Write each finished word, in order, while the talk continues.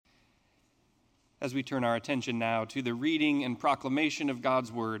As we turn our attention now to the reading and proclamation of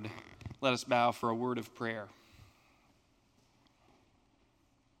God's word, let us bow for a word of prayer.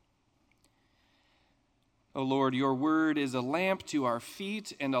 O Lord, your word is a lamp to our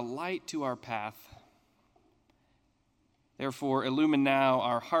feet and a light to our path. Therefore, illumine now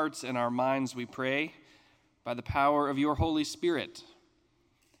our hearts and our minds, we pray, by the power of your Holy Spirit,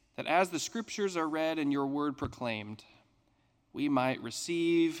 that as the scriptures are read and your word proclaimed, we might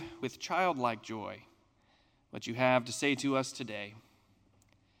receive with childlike joy what you have to say to us today.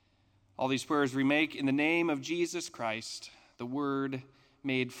 All these prayers we make in the name of Jesus Christ, the Word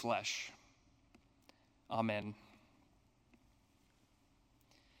made flesh. Amen.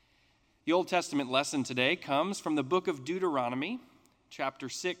 The Old Testament lesson today comes from the book of Deuteronomy, chapter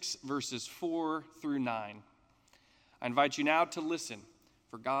 6, verses 4 through 9. I invite you now to listen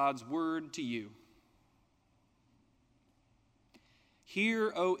for God's word to you.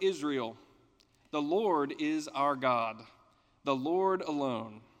 Hear, O Israel, the Lord is our God, the Lord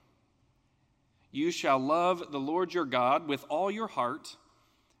alone. You shall love the Lord your God with all your heart,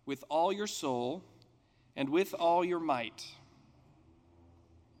 with all your soul, and with all your might.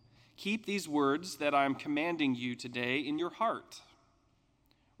 Keep these words that I am commanding you today in your heart.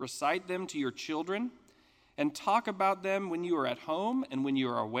 Recite them to your children, and talk about them when you are at home and when you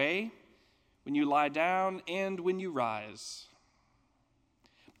are away, when you lie down and when you rise.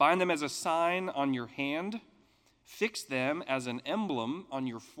 Bind them as a sign on your hand, fix them as an emblem on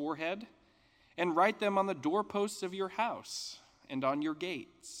your forehead, and write them on the doorposts of your house and on your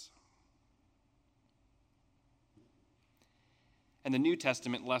gates. And the New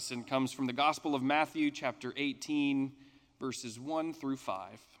Testament lesson comes from the Gospel of Matthew, chapter 18, verses 1 through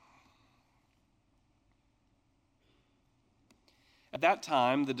 5. At that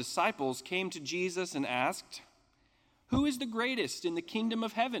time, the disciples came to Jesus and asked, "Who is the greatest in the kingdom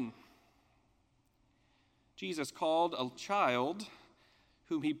of heaven?" Jesus called a child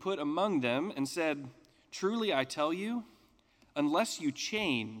whom he put among them and said, "Truly I tell you, unless you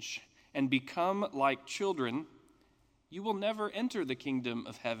change and become like children, you will never enter the kingdom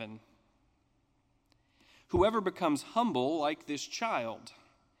of heaven. Whoever becomes humble like this child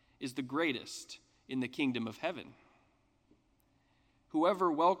is the greatest in the kingdom of heaven. Whoever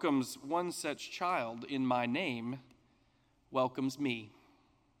welcomes one such child in my name welcomes me."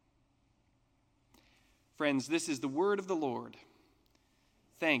 Friends, this is the word of the Lord.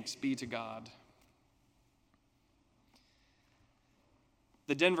 Thanks be to God.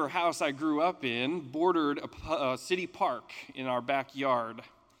 The Denver house I grew up in bordered a city park in our backyard,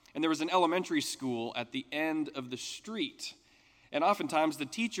 and there was an elementary school at the end of the street. And oftentimes the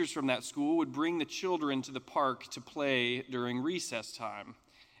teachers from that school would bring the children to the park to play during recess time.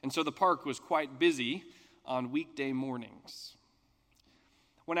 And so the park was quite busy on weekday mornings.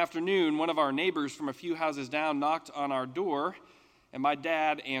 One afternoon, one of our neighbors from a few houses down knocked on our door, and my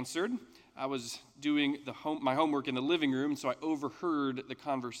dad answered. I was doing my homework in the living room, so I overheard the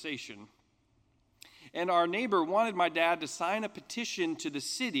conversation. And our neighbor wanted my dad to sign a petition to the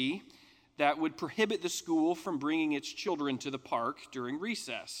city that would prohibit the school from bringing its children to the park during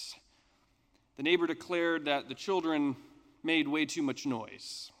recess. The neighbor declared that the children made way too much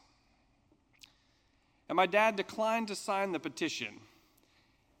noise. And my dad declined to sign the petition.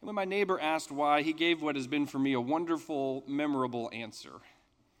 And when my neighbor asked why, he gave what has been for me a wonderful, memorable answer.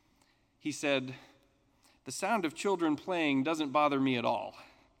 He said, "The sound of children playing doesn't bother me at all.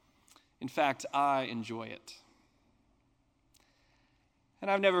 In fact, I enjoy it." And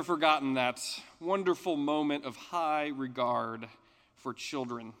I've never forgotten that wonderful moment of high regard for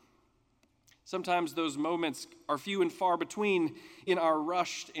children. Sometimes those moments are few and far between in our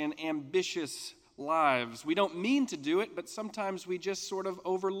rushed and ambitious lives. We don't mean to do it, but sometimes we just sort of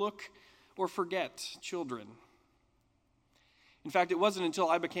overlook or forget children. In fact, it wasn't until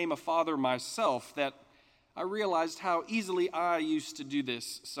I became a father myself that I realized how easily I used to do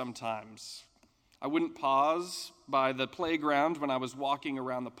this sometimes. I wouldn't pause by the playground when I was walking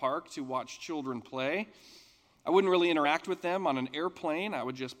around the park to watch children play. I wouldn't really interact with them on an airplane. I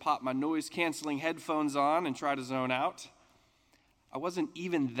would just pop my noise-canceling headphones on and try to zone out. I wasn't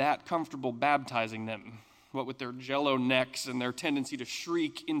even that comfortable baptizing them, what with their jello necks and their tendency to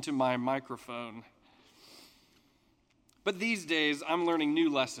shriek into my microphone. But these days, I'm learning new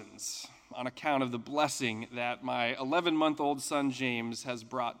lessons on account of the blessing that my 11-month-old son James has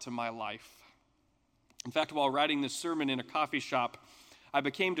brought to my life. In fact, while writing this sermon in a coffee shop, I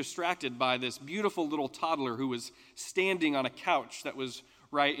became distracted by this beautiful little toddler who was standing on a couch that was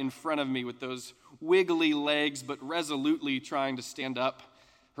right in front of me with those wiggly legs but resolutely trying to stand up,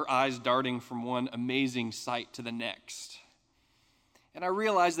 her eyes darting from one amazing sight to the next. And I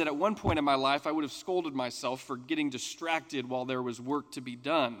realized that at one point in my life, I would have scolded myself for getting distracted while there was work to be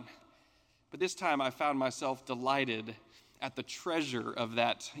done. But this time I found myself delighted at the treasure of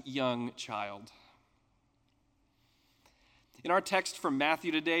that young child. In our text from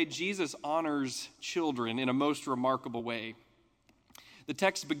Matthew today, Jesus honors children in a most remarkable way. The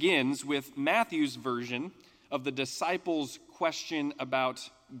text begins with Matthew's version of the disciples' question about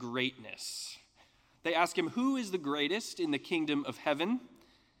greatness. They ask him, who is the greatest in the kingdom of heaven?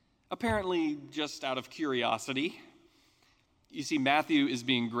 Apparently just out of curiosity. You see, Matthew is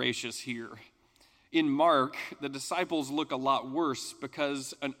being gracious here. In Mark, the disciples look a lot worse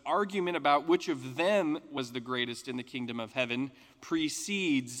because an argument about which of them was the greatest in the kingdom of heaven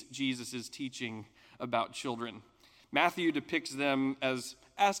precedes Jesus' teaching about children. Matthew depicts them as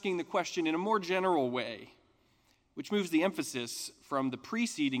asking the question in a more general way, which moves the emphasis from the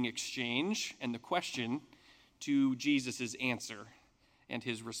preceding exchange and the question to Jesus' answer and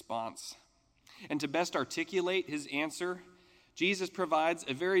his response. And to best articulate his answer, Jesus provides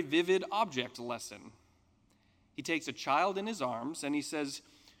a very vivid object lesson. He takes a child in his arms and he says,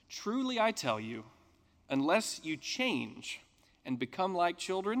 "Truly I tell you, unless you change and become like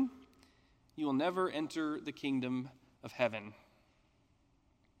children, you will never enter the kingdom of heaven."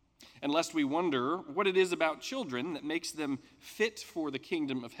 And lest we wonder what it is about children that makes them fit for the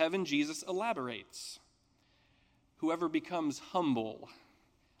kingdom of heaven, Jesus elaborates. Whoever becomes humble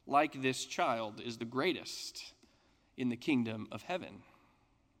like this child is the greatest in the kingdom of heaven.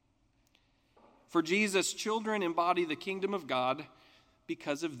 For Jesus, children embody the kingdom of God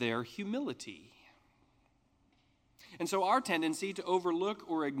because of their humility. And so our tendency to overlook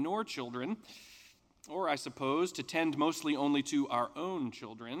or ignore children, or I suppose to tend mostly only to our own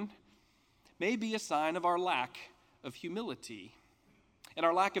children, may be a sign of our lack of humility. And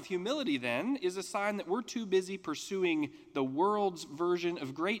our lack of humility, then, is a sign that we're too busy pursuing the world's version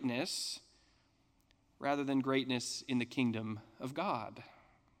of greatness rather than greatness in the kingdom of God.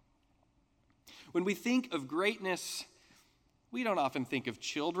 When we think of greatness, we don't often think of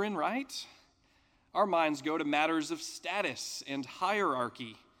children, right? Our minds go to matters of status and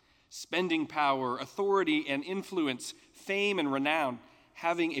hierarchy, spending power, authority and influence, fame and renown,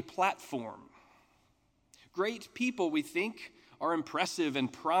 having a platform. Great people, we think, are impressive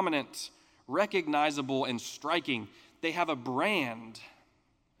and prominent, recognizable and striking. They have a brand.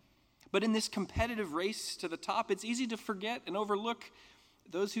 But in this competitive race to the top, it's easy to forget and overlook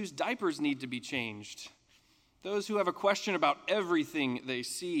those whose diapers need to be changed, those who have a question about everything they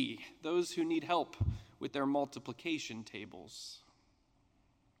see, those who need help with their multiplication tables.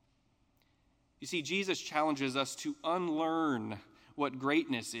 You see, Jesus challenges us to unlearn what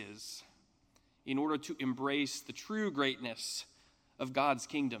greatness is in order to embrace the true greatness of God's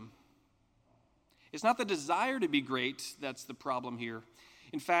kingdom. It's not the desire to be great that's the problem here.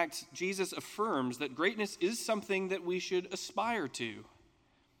 In fact, Jesus affirms that greatness is something that we should aspire to.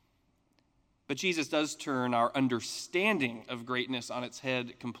 But Jesus does turn our understanding of greatness on its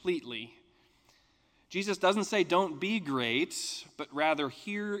head completely. Jesus doesn't say, don't be great, but rather,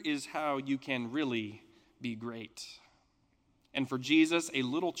 here is how you can really be great. And for Jesus, a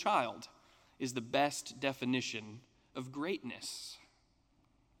little child is the best definition of greatness.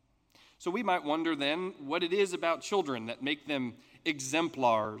 So we might wonder then what it is about children that make them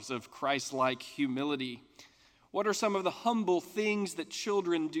exemplars of Christ-like humility. What are some of the humble things that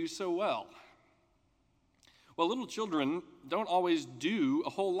children do so well? Well, little children don't always do a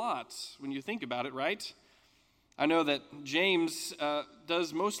whole lot when you think about it, right? I know that James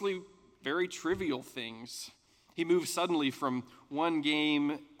does mostly very trivial things. He moves suddenly from one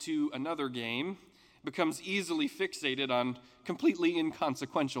game to another game, becomes easily fixated on completely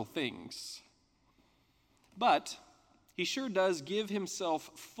inconsequential things. But he sure does give himself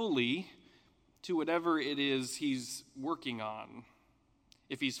fully to whatever it is he's working on.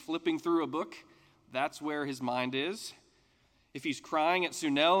 If he's flipping through a book, that's where his mind is. If he's crying at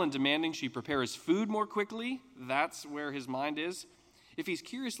Sunel and demanding she prepare his food more quickly, that's where his mind is. If he's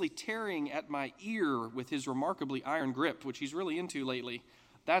curiously tearing at my ear with his remarkably iron grip, which he's really into lately,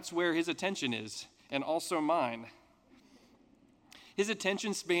 that's where his attention is, and also mine. His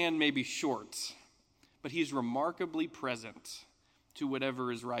attention span may be short, but he's remarkably present to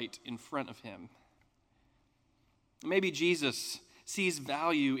whatever is right in front of him. Maybe Jesus sees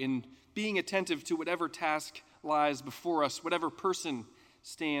value in being attentive to whatever task lies before us, whatever person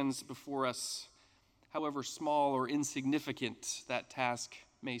stands before us, however small or insignificant that task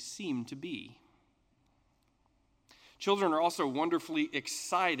may seem to be. Children are also wonderfully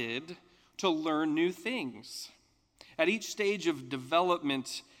excited to learn new things. At each stage of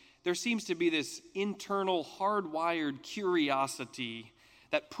development, there seems to be this internal, hardwired curiosity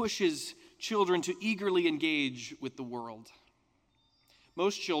that pushes children to eagerly engage with the world.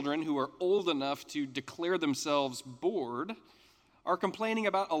 Most children who are old enough to declare themselves bored are complaining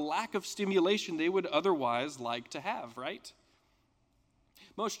about a lack of stimulation they would otherwise like to have, right?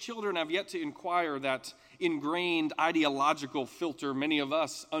 Most children have yet to acquire that ingrained ideological filter many of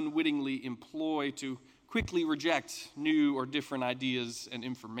us unwittingly employ to quickly reject new or different ideas and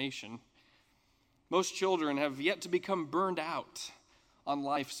information. Most children have yet to become burned out on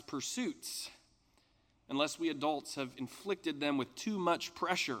life's pursuits, unless we adults have inflicted them with too much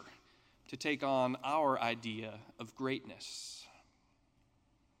pressure to take on our idea of greatness.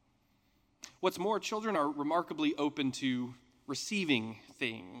 What's more, children are remarkably open to receiving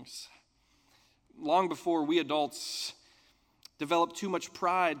things. Long before we adults develop too much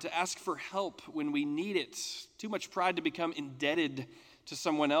pride to ask for help when we need it, too much pride to become indebted to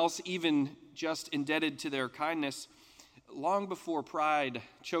someone else, even just indebted to their kindness, long before pride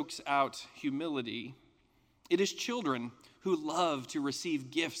chokes out humility, it is children who love to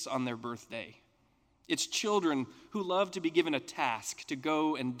receive gifts on their birthday. It's children who love to be given a task to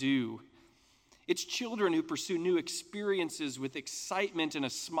go and do. It's children who pursue new experiences with excitement and a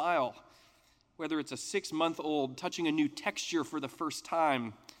smile, whether it's a 6-month-old touching a new texture for the first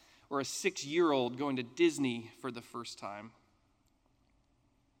time or a 6-year-old going to Disney for the first time.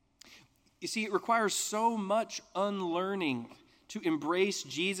 You see, it requires so much unlearning to embrace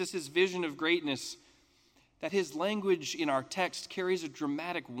Jesus' vision of greatness that his language in our text carries a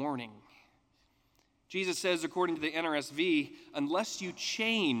dramatic warning. Jesus says, according to the NRSV, unless you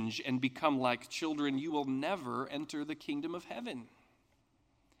change and become like children, you will never enter the kingdom of heaven.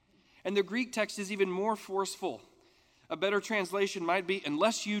 And the Greek text is even more forceful. A better translation might be,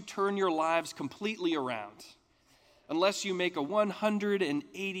 unless you turn your lives completely around, unless you make a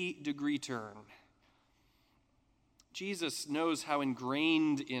 180-degree turn. Jesus knows how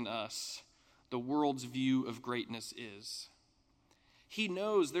ingrained in us the world's view of greatness is. He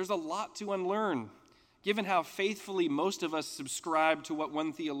knows there's a lot to unlearn, given how faithfully most of us subscribe to what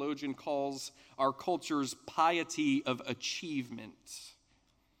one theologian calls our culture's piety of achievement.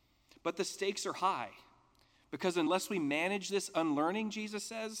 But the stakes are high, because unless we manage this unlearning, Jesus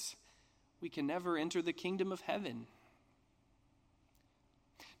says, we can never enter the kingdom of heaven.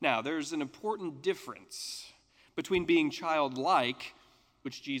 Now, there's an important difference between being childlike,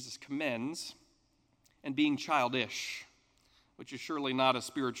 which Jesus commends, and being childish, which is surely not a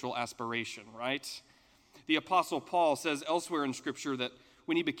spiritual aspiration, right? The Apostle Paul says elsewhere in Scripture that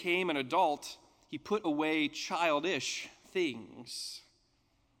when he became an adult, he put away childish things.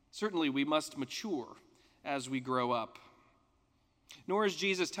 Certainly, we must mature as we grow up. Nor is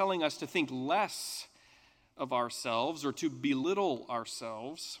Jesus telling us to think less of ourselves or to belittle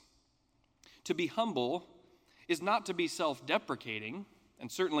ourselves. To be humble is not to be self-deprecating,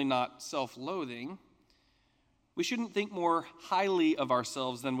 and certainly not self-loathing. We shouldn't think more highly of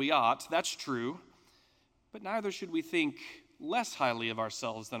ourselves than we ought. That's true. But neither should we think less highly of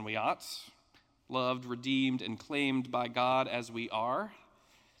ourselves than we ought, loved, redeemed, and claimed by God as we are.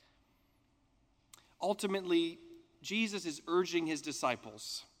 Ultimately, Jesus is urging his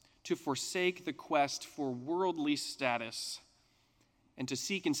disciples to forsake the quest for worldly status and to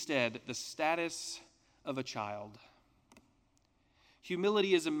seek instead the status of a child.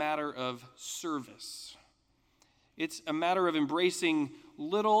 Humility is a matter of service. It's a matter of embracing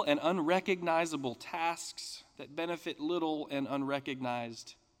little and unrecognizable tasks that benefit little and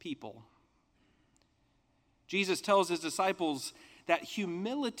unrecognized people. Jesus tells his disciples that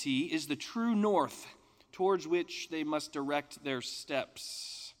humility is the true north towards which they must direct their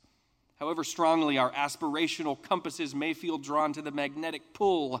steps. However strongly our aspirational compasses may feel drawn to the magnetic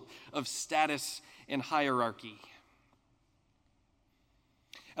pull of status and hierarchy.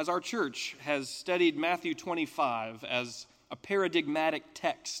 As our church has studied Matthew 25 as a paradigmatic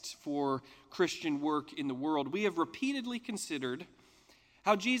text for Christian work in the world, we have repeatedly considered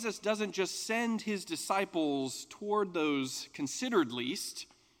how Jesus doesn't just send his disciples toward those considered least,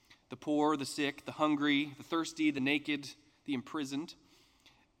 the poor, the sick, the hungry, the thirsty, the naked, the imprisoned.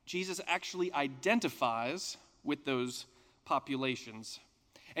 Jesus actually identifies with those populations.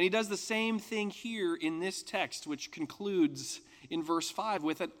 And he does the same thing here in this text, which concludes in verse 5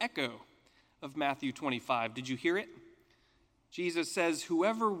 with an echo of Matthew 25. Did you hear it? Jesus says,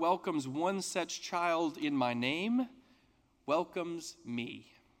 "Whoever welcomes one such child in my name welcomes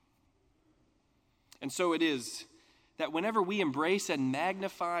me." And so it is that whenever we embrace and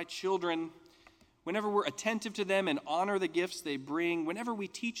magnify children, whenever we're attentive to them and honor the gifts they bring, whenever we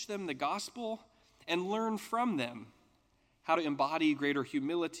teach them the gospel and learn from them, how to embody greater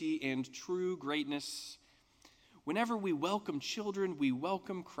humility and true greatness. Whenever we welcome children, we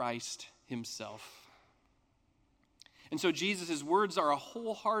welcome Christ himself. And so Jesus' words are a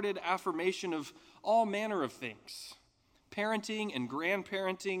wholehearted affirmation of all manner of things: parenting and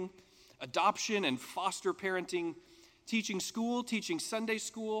grandparenting, adoption and foster parenting, teaching school, teaching Sunday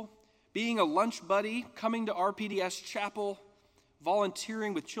school, being a lunch buddy, coming to RPDS Chapel,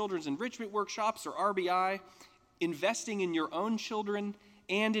 volunteering with children's enrichment workshops or RBI, investing in your own children,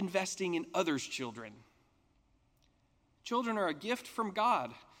 and investing in others' children. Children are a gift from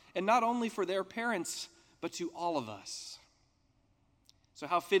God, and not only for their parents, but to all of us. So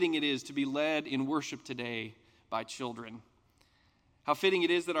how fitting it is to be led in worship today by children. How fitting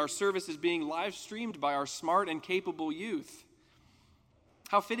it is that our service is being live streamed by our smart and capable youth.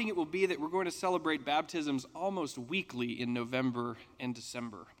 How fitting it will be that we're going to celebrate baptisms almost weekly in November and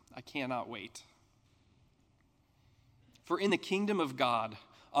December. I cannot wait. For in the kingdom of God,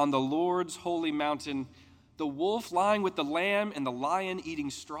 on the Lord's holy mountain, the wolf lying with the lamb and the lion eating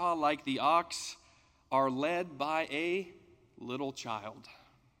straw like the ox are led by a little child.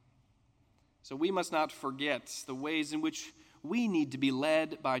 So we must not forget the ways in which we need to be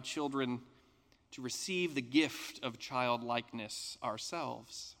led by children to receive the gift of childlikeness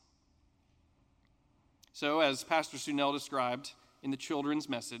ourselves. So, as Pastor Sunel described in the children's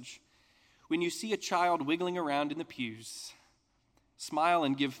message, when you see a child wiggling around in the pews, smile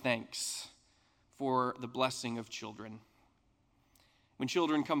and give thanks for the blessing of children. When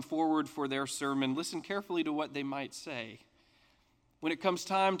children come forward for their sermon, listen carefully to what they might say. When it comes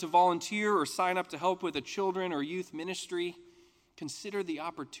time to volunteer or sign up to help with a children or youth ministry, consider the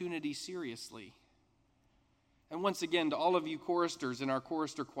opportunity seriously. And once again, to all of you choristers in our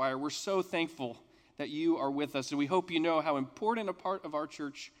chorister choir, we're so thankful that you are with us, and we hope you know how important a part of our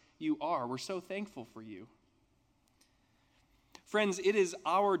church you are. We're so thankful for you. Friends, it is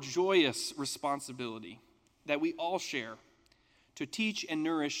our joyous responsibility that we all share to teach and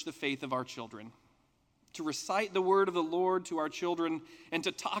nourish the faith of our children, to recite the word of the Lord to our children, and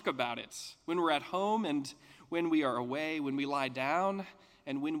to talk about it when we're at home and when we are away, when we lie down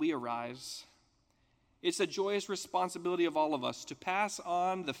and when we arise. It's a joyous responsibility of all of us to pass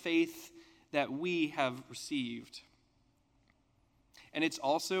on the faith that we have received. And it's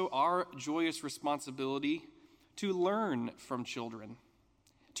also our joyous responsibility to learn from children,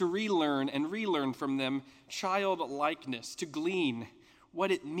 to relearn and relearn from them childlikeness, to glean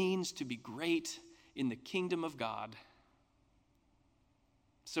what it means to be great in the kingdom of God.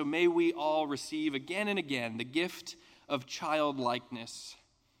 So may we all receive again and again the gift of childlikeness,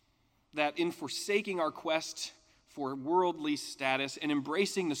 that in forsaking our quest for worldly status and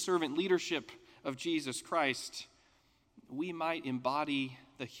embracing the servant leadership of Jesus Christ, we might embody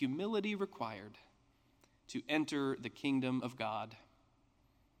the humility required to enter the kingdom of God.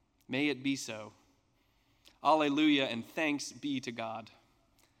 May it be so. Alleluia, and thanks be to God.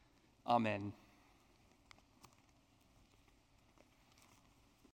 Amen.